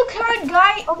radio card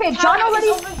guy. Okay, John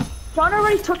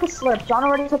already took a slurp. Okay,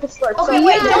 So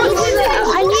wait, yeah, don't do that.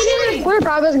 I needed a slurp,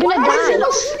 I was gonna die.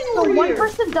 So one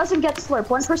person doesn't get slurp.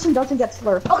 One person doesn't get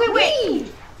slurp. Okay, wait.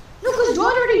 No, because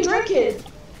John already drank it.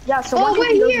 Yeah, so Oh, one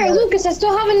wait, person here, doesn't get Lucas, I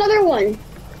still have another one.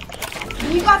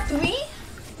 You got 3?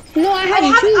 No, I had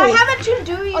 2. I have a 2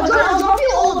 Dewey. I'll drop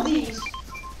you all of these.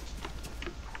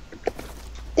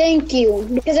 Thank you,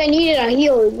 because I needed a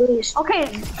heal at least. Okay,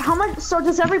 how much? So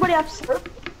does everybody have slurp?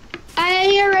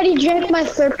 I already drank my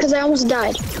slurp because I almost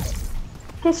died.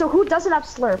 Okay, so who doesn't have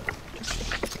slurp?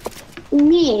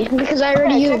 Me, because I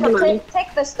already used Jacob, mine.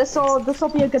 take this. This will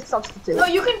be a good substitute. No,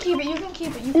 you can keep it. You can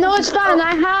keep it. No, it's fine.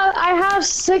 I have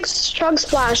 6 chug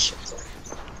splash.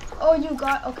 Oh, you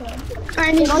got okay.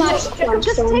 I need 5 Jacob, splash.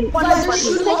 just So. take one Guys, slurp. there's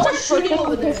Just take one shooting slurp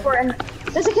over in case we're in.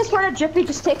 There's a case we're in a jiffy.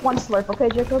 Just take one slurp, okay,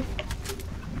 Jacob?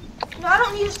 No, I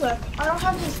don't need a slurp. I don't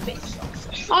have any space.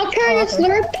 I'll carry a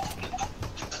slurp.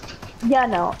 Yeah,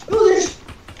 no. No, they're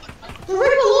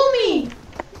right below me.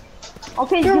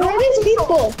 Okay, There you are don't all these have to be so,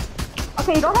 people.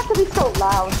 okay, you don't have to be so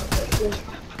loud.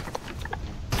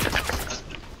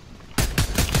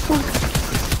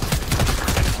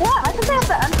 Yeah, I think they have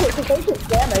the MK because they do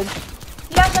damage.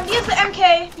 Yeah, somebody has the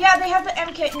MK. Yeah, they have the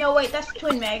MK. No, wait, that's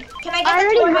Twin Meg. Can I get I the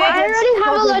Twin Meg? already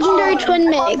have a legendary twin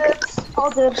meg. Call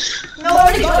dibs. No, I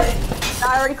already got it. No,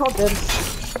 I already called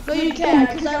dibs. No, you can't,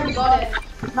 because I already got it.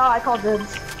 No, I called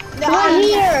dibs. Right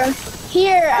here.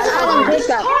 Here, Adam, There's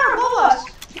pick a up. car above us.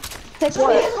 Take There's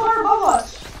what? a car above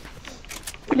us.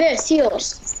 This,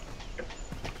 heals.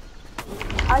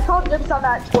 I called dibs on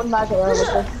that twin mag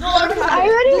earlier. I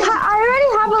already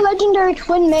have a legendary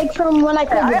twin meg from when I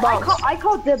killed the boss. I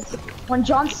called dibs when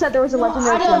John said there was a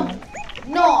legendary twin.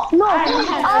 No. No, I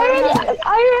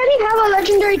already have a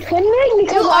legendary twin meg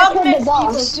because I killed the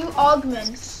boss. Do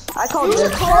augments. I called There's a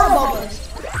dibs. car above us.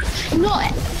 No,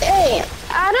 hey,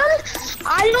 Adam,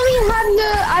 I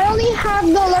only have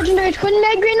the legendary twin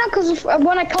meg right now because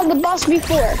when I killed the boss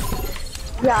before.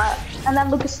 Yeah, and then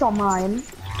Lucas stole mine.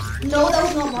 No, that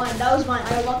was not mine. That was mine.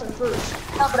 I got them first.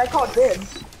 No, but I called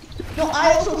dibs. No,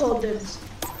 I also called dibs.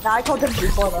 Nah, I called dibs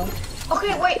before though.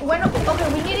 Okay, wait.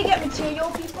 Okay, we need to get material,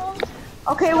 people.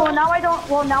 Okay, well now I don't.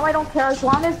 Well now I don't care. As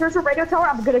long as there's a radio tower,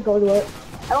 I'm gonna go to it.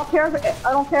 I don't care.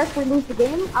 I don't care if we lose the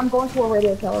game. I'm going to a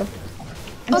radio tower.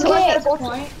 Until I get a gold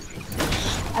point.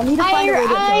 I need to find a radio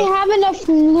tower. I have enough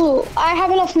loot. I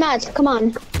have enough mats. Come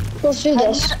on, let's do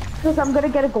this. Because I'm gonna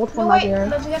get a gold from wait, here.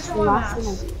 let's get some more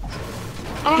mats.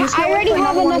 I already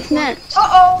have enough mats.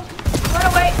 Uh-oh! Run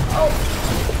away!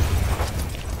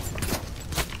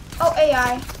 Oh,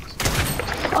 AI.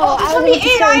 Oh, I somebody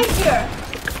AI here!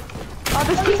 Oh,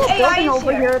 there's people building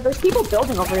over here. There's people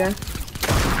building over here.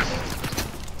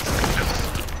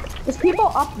 There's people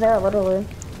up there, literally.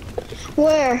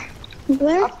 Where?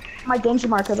 Where? Up my danger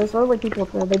marker. There's literally people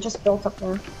up there. They just built up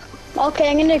there.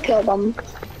 Okay, I'm gonna kill them.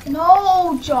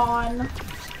 No, John.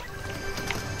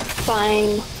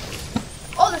 Fine.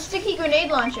 Oh, the sticky grenade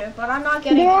launcher, but I'm not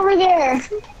getting They're it. over there.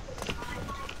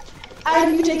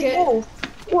 You take it.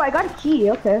 Oh, I got a key.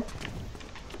 Okay.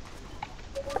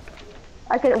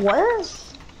 I could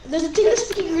what? There's a take the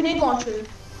sticky grenade launcher.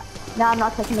 Nah, I'm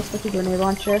not taking the sticky grenade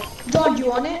launcher. John, do you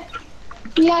want it?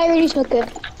 Yeah, I already took it.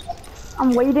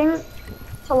 I'm waiting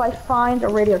till I find a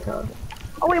radio code.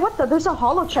 Oh wait, what the? There's a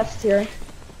hollow chest here.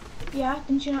 Yeah,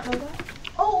 didn't you not know that?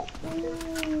 Oh!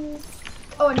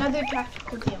 Oh, another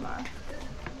tactical DMR.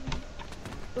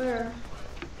 Where?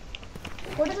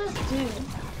 What does this do?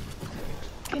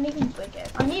 Can't even click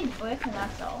it. I need brick and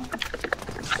that's all.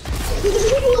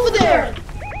 There's people over there!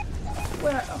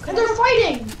 Where? Okay. And they're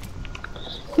fighting!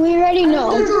 We already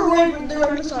know. They're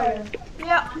right beside him.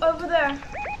 Yeah, over there.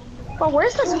 But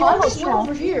where's this We hollow want this one over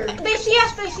chest? here. They see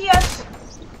us, they see us.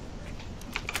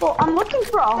 Well, I'm looking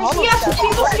for a They hollow see us, chest.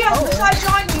 people see us besides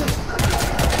on you.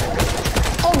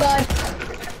 Oh god.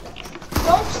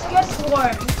 Don't get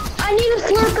swarmed. I need a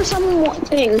slurp or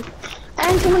something.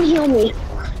 And someone heal me.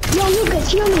 Yo,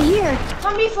 Lucas, heal me here.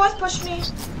 Somebody force push me.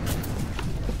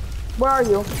 Where are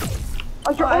you?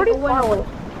 Oh, you're I already go far in. away.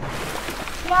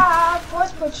 Yeah,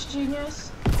 force push,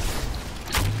 genius.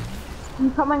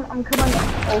 I'm coming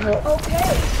over.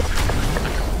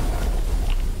 Okay.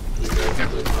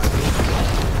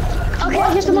 Okay,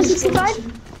 I hit the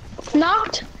 165.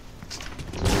 Knocked.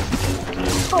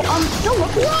 Oh, I'm still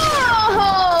looking.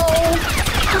 Whoa!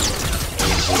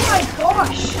 Oh my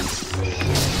gosh.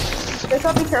 Just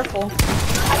gotta be careful.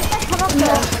 I can't come up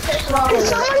there. Can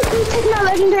someone please take my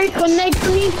legendary coordinate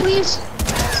for me, please?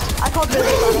 I called this.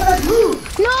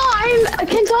 No,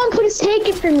 can someone please take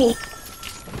it for me?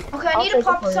 Okay, I I'll need to take it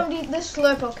pop for you. somebody this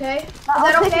slurp, okay? Is I'll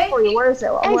that take okay? it for you. Where is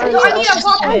it? And Where is No, I it? need a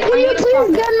pop And it. can you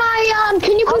please get my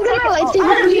can you please get my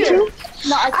lightsaber for me too?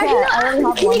 No, I can't. I already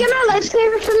have Can you one. get my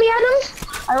lightsaber for me, Adam?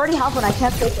 I already have one. I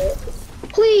can't take it.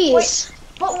 Please.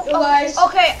 But, Yo, guys.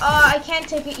 okay, I can't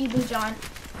take it either, John.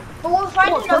 But we'll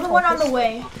find another one on the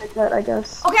way. Take that, I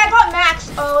guess. Okay, I got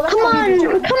Max. Oh, that's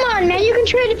Come on, man. You can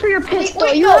trade it for your pistol.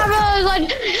 wait, you no. have a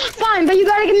fine, but you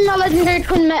gotta give me my legendary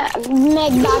twin meg back,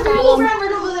 People Adam.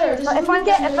 right over there. There's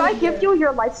If I give you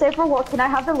your lightsaber, well, can I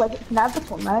have the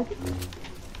twin mag?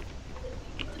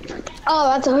 Oh,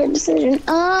 that's a hard decision.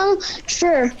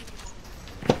 Sure.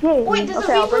 Yay. Wait, there's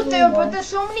Okay, a I'll people bring you there, more. but there's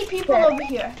so many people Okay. over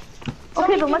here. So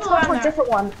Okay, many then let's people go to on a there. different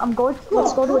one.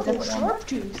 Let's go to a different one. Sharp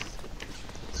tooth.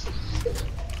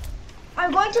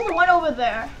 I'm going to the one over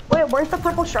there. Wait, where's the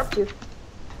purple sharp tooth?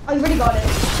 I already got it.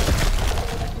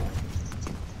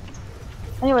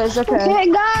 Anyways, okay. Okay,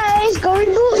 guys, go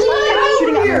reboot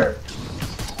Get me. over here.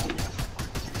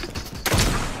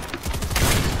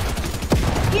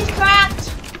 He's cracked.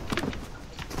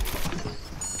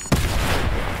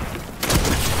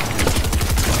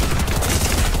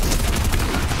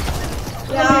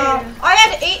 Yeah, I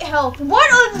had 8 health.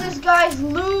 What is this guy's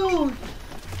loot?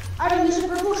 Adam, there's a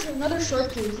purple, another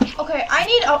sharp tooth. Okay,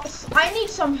 I need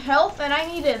some health and I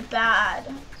need it bad.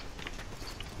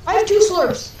 I have 2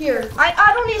 slurps here. I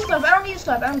don't need stuff. I don't need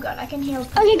stuff. I'm good. I can heal.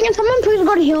 Okay, can someone please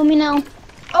go to heal me now?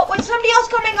 Oh, wait, somebody else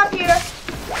coming up here.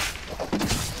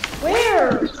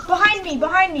 Where? Behind me,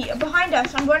 behind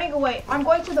us. I'm running away. I'm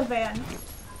going to the van.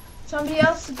 Somebody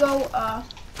else go,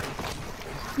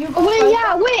 you go.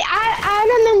 Wait,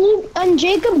 Adam and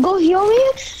Jacob go heal me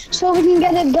so we can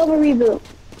get a double reboot.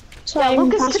 So Yeah, I can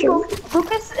Lucas pass can go.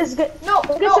 Lucas is good. No,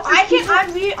 Lucas is I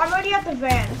can. keeping- I'm already at the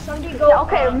van. Somebody go. Yeah,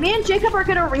 okay, me and Jacob are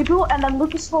gonna reboot, and then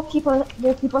Lucas will keep us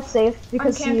safe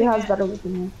because he camping has it. better loot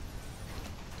than me.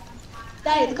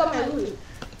 Daddy, look at my loot.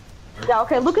 Yeah,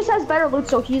 okay, Lucas has better loot,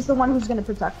 so he's the one who's gonna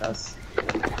protect us.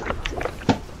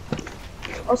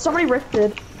 Oh, somebody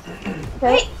rifted.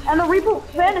 Okay, Hey. and the reboot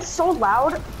van is so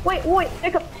loud. Wait,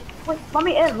 Jacob, wait, let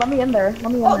me in there. Oh, they're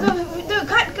coming Oh,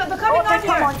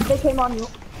 on here. they came on you.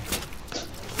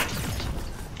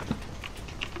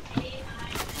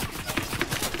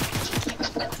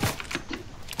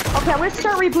 Okay, I'm gonna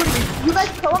start rebooting. You guys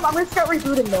kill him, I'm gonna start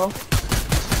rebooting though.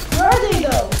 Where are they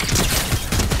though?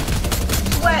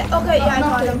 Wait, okay, yeah, I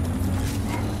got him.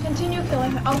 Continue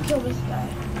killing him. I'll kill this guy.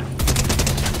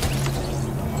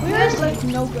 Where is like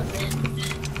no good?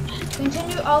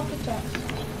 Continue, I'll protect.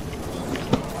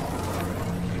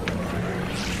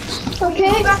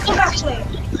 Okay. Go back, play.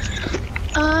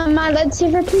 My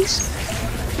lightsaber, please.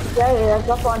 Yeah,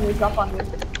 drop on me, drop on me.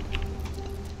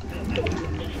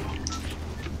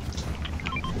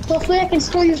 Hopefully I can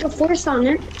still use the force on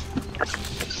it.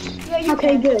 Yeah, you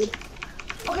Okay, can. good.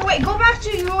 Okay, wait, go back to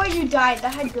where you died.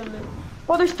 That had good loot.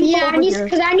 Oh, there's people Yeah, over here.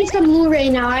 because I need some loot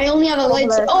right now. I only have a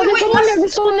lightsaber. Oh, Wait, there's someone there.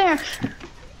 There's someone there.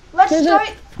 Let's There's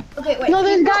start. Okay, wait. No,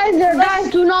 there's guys there.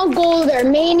 Guys, do not go there.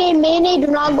 Mayonnaise,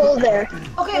 do not go there.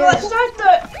 Okay, let's start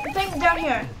the thing down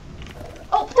here.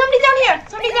 Oh, somebody down here!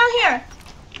 Somebody down here!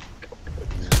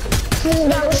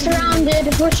 We're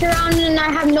surrounded. We're surrounded, and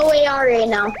I have no AR right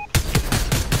now.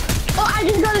 Oh, I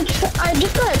just got a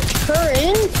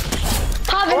turret.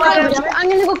 Hobbit. I'm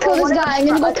gonna go kill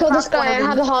this guy. I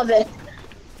have a hobbit.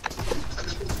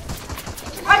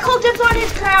 I called dibs on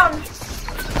his crown.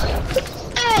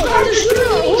 Hey!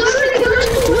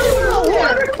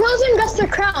 Whoever kills him gets the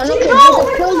crown. Okay, No,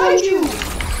 whoever kills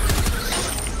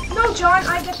him. No, John,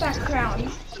 I get that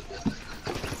crown.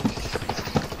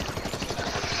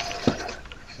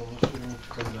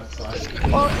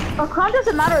 Well, a crown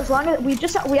doesn't matter as long as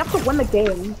we have to win the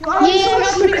game. Yeah, I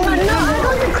got the crown. No, I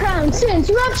got the crown. Since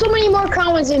you have so many more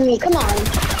crown wins than me, come on.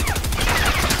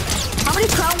 How many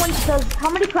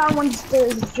crown wins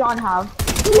does John have?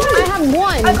 I have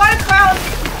one. I got a crown.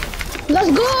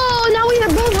 Let's go! Now we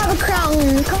both have a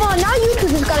crown. Come on, now you two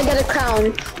just gotta get a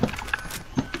crown.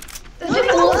 Let's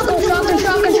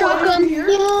go, shotgun.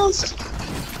 Yes.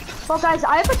 Well, guys,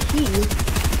 I have a key.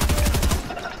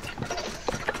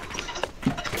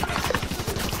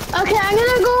 Okay, I'm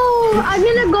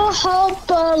gonna go help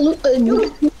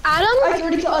Adam. I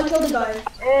killed the guy.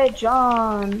 Hey,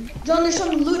 John. John, there's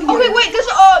some loot here. Okay, wait, there's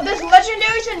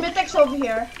legendaries and mythics over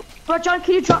here. But John,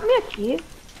 can you drop me a key?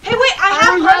 Hey, wait, I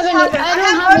don't have any- I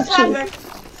don't have a key.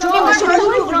 John, there's some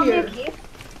loot over Drop me a here. key.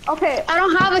 Okay. I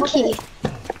don't have a key.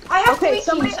 I have Okay, 3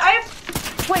 somebody- keys. I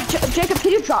have. Wait, Jacob,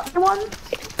 can you drop me one?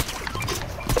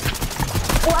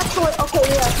 Well, actually,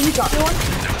 okay, yeah, can you drop me one?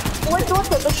 Wait, what's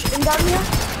the shooting down here?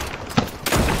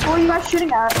 Who are you guys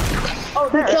shooting at? Oh,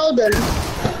 there. Killed him.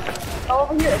 Oh,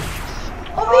 over here.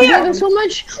 Over Bro, here. there's so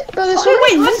much. Bro, there's so Okay,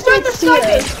 wait, many let's start the mythics sky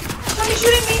here. base. Somebody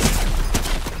shooting me.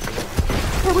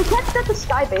 Hey, we can't start the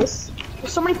sky base.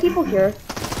 There's so many people here.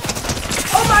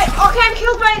 Oh my, okay, I'm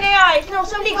killed by an AI. No,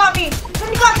 somebody got me.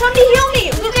 Somebody heal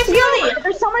me. Lucas, heal me.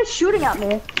 There's somebody shooting at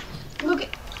me. Look,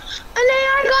 An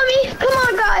AR got me. Come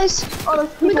on, guys. Oh,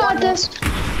 there's We people got on here. this.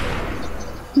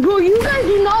 Bro, you guys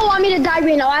do not want me to die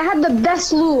right now. I have the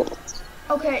best loot.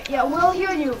 okay, yeah, we'll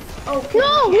heal you. Okay.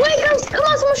 No, wait, guys. Come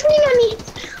on, someone's shooting at me.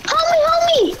 Help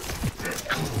me.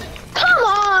 Come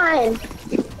on.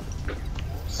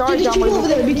 Sorry, There's John. people we're- over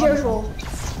there. Be careful.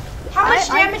 How much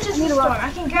I damage is need the to run. storm?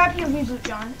 I can grab you and reboot,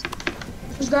 John.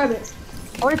 Let's grab it.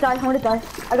 I wanna die.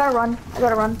 I gotta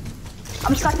run.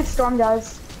 I'm stuck in storm,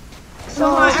 guys.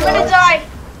 So I'm gonna die.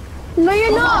 No,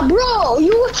 you're not, bro.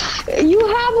 You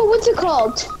have a, what's it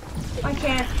called? I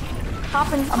can't.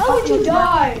 I'm How would you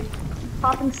die?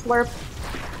 Popping slurp.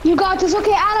 You got this.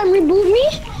 Okay, Adam, reboot me.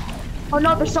 Oh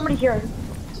no, there's somebody here.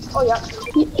 Oh yeah.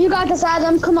 You got this,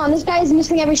 Adam. Come on, this guy is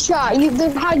missing every shot.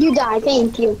 How'd you die?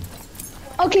 Thank you.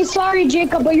 Okay, sorry,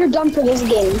 Jacob, but you're done for this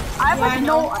game. I have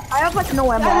no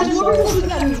ammo. I'm There's more sorry. people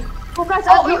shooting at me. Oh, guys,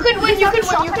 Oh, you could win.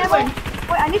 shotgun ammo?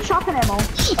 Wait, I need shotgun ammo.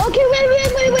 Okay,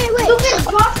 wait. Lucas,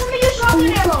 drop some of your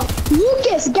shotgun ammo.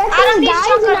 Lucas, get Adam these needs guys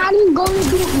shotgun. and Adam go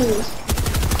reboot me.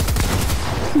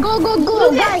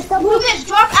 Go, guys. Double. Lucas,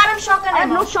 drop Adam's shotgun I have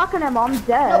ammo. no shotgun ammo. I'm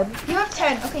dead. You have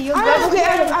 10. Okay, you Adam, have okay,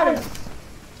 Adam.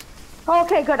 Oh,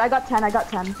 okay, good. I got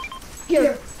 10.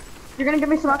 Here. You're gonna give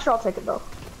me some extra. I'll take it though.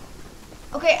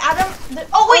 Okay, Adam.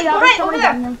 Oh wait, yeah, right there's over somebody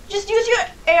there. down there. Just use your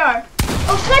AR.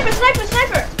 Oh, sniper.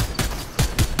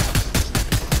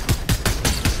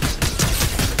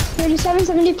 37,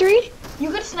 73.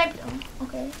 You could snipe them.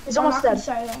 Okay. He's almost dead.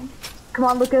 Come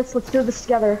on, Lucas. Let's do this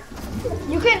together.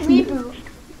 You can reboot.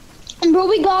 Bro,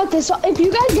 we got this. So if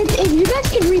you guys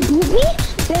can reboot me,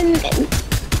 then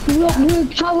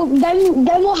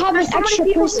we'll have an so many extra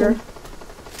people person. here.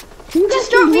 You guys Just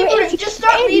start can do it. rebooting. Just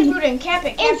start rebooting.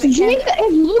 Camping. If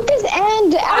Lucas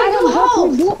and Adam no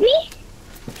both reboot me,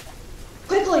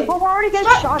 Quickly. Well, we're already getting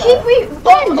Start, shot keep at.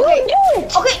 then go okay. do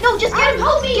it. Okay, no, just get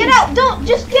help me. Get out. Don't.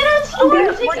 Just get out of the store.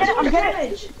 I'm Take getting- it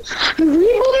damage.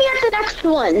 Reboot me at the next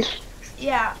one.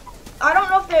 Yeah. I don't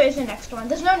know if there is a next one.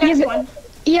 There's no next one.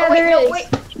 Yeah, Oh, wait, there no, is. wait.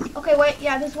 Okay, wait.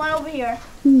 Yeah, there's one over here.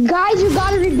 Guys, you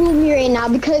gotta reboot me right now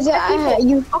because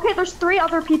you. Okay, there's 3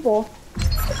 other people.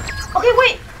 Okay,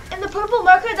 wait. In the purple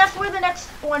marker, that's where the next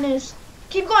one is.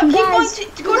 Keep going. Keep going Guys,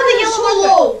 to go to the yellow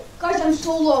marker. low. Guys, I'm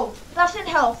so low. That's in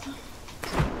health.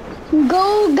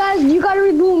 Go, guys, you gotta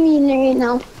reboot me right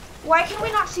now. Why can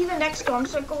we not see the next storm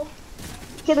circle?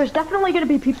 Okay, there's definitely gonna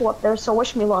be people up there, so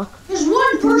wish me luck. There's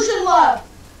one person left.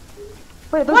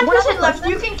 Wait, there's One one person other left.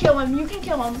 You can kill him. You can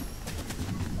kill him.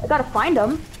 I gotta find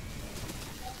him.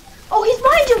 Oh, he's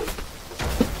behind you.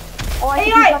 Oh, I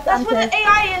think he's AI. got the That's where MK. the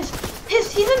AI is.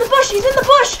 He's in the bush. He's in the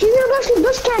bush. He's in the bush, he's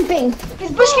bush camping.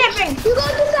 He's bush camping. You go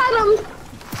beside him.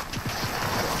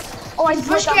 Oh, I He's just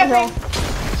bush went down the camping.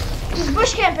 hill. He's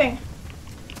bush camping.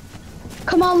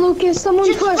 Come on, Lucas, someone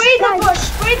Just push. spray the Guys. bush.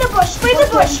 Spray the bush. Spray the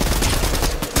bush.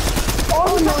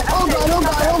 Oh no, oh god, oh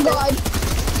god, oh god.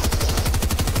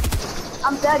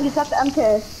 I'm dead. He's got the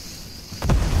MK.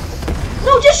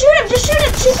 No, just shoot him. Just shoot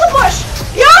him. Shoot the bush.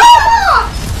 Yeah!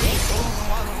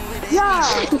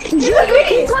 Yeah. Can you tell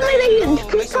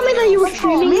me that you were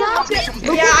streaming that?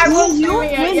 Yeah, I was doing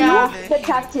it. Yeah. The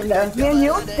tag team there. Me and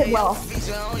you did well.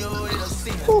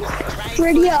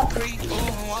 Ready up.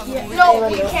 Yeah. No,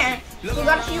 you can't. You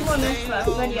got a few more minutes left.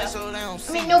 Ready up.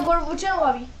 I mean, no, go to which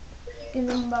lobby? Give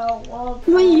them about well.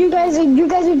 Wait, you guys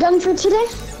are done for today?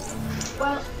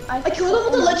 Well, I killed him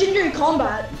with the legendary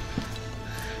combat.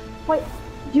 Wait,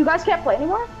 you guys can't play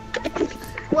anymore?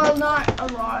 well, not a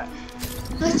lot.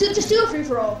 Let's just do a free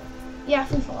for all. Yeah,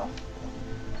 free fall.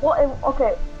 Well,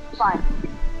 okay, fine.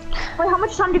 Wait, how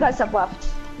much time do you guys have left?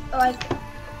 Like,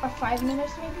 5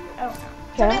 minutes maybe? Oh,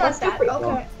 Okay, something like that's still that. pretty cool.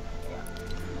 Okay.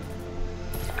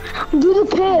 Do the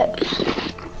pit.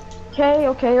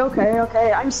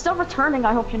 Okay. I'm still returning,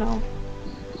 I hope you know.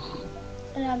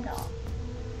 And I'm not.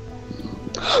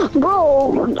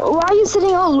 Bro, why are you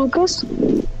sitting out, Lucas?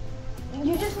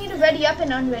 You just need to ready up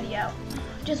and unready out.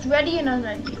 Just ready and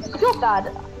unready. I feel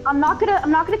bad. I'm not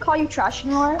gonna call you trash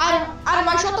anymore. Adam,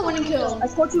 I shot the winning kill. I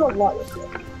told you a lot.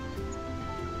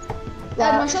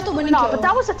 Adam, I shot the winning No, kill. but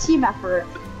that was a team effort.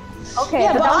 Okay,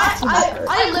 Yeah, but but that was a team effort.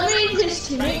 I eliminated his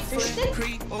teammate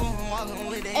Christian.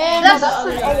 And That's the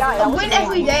other guy. AI. a win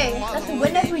every day. That's a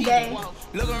win every day.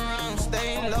 Look around,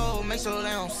 stay low, make sure they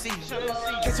don't see.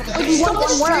 We won the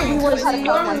stream. We would've had a We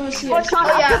cup won one. this Well, year. it's not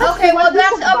Oh yeah. after this, Okay. we Well, went to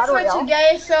that's the up battle for royale.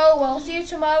 today. So we'll see you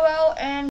tomorrow and.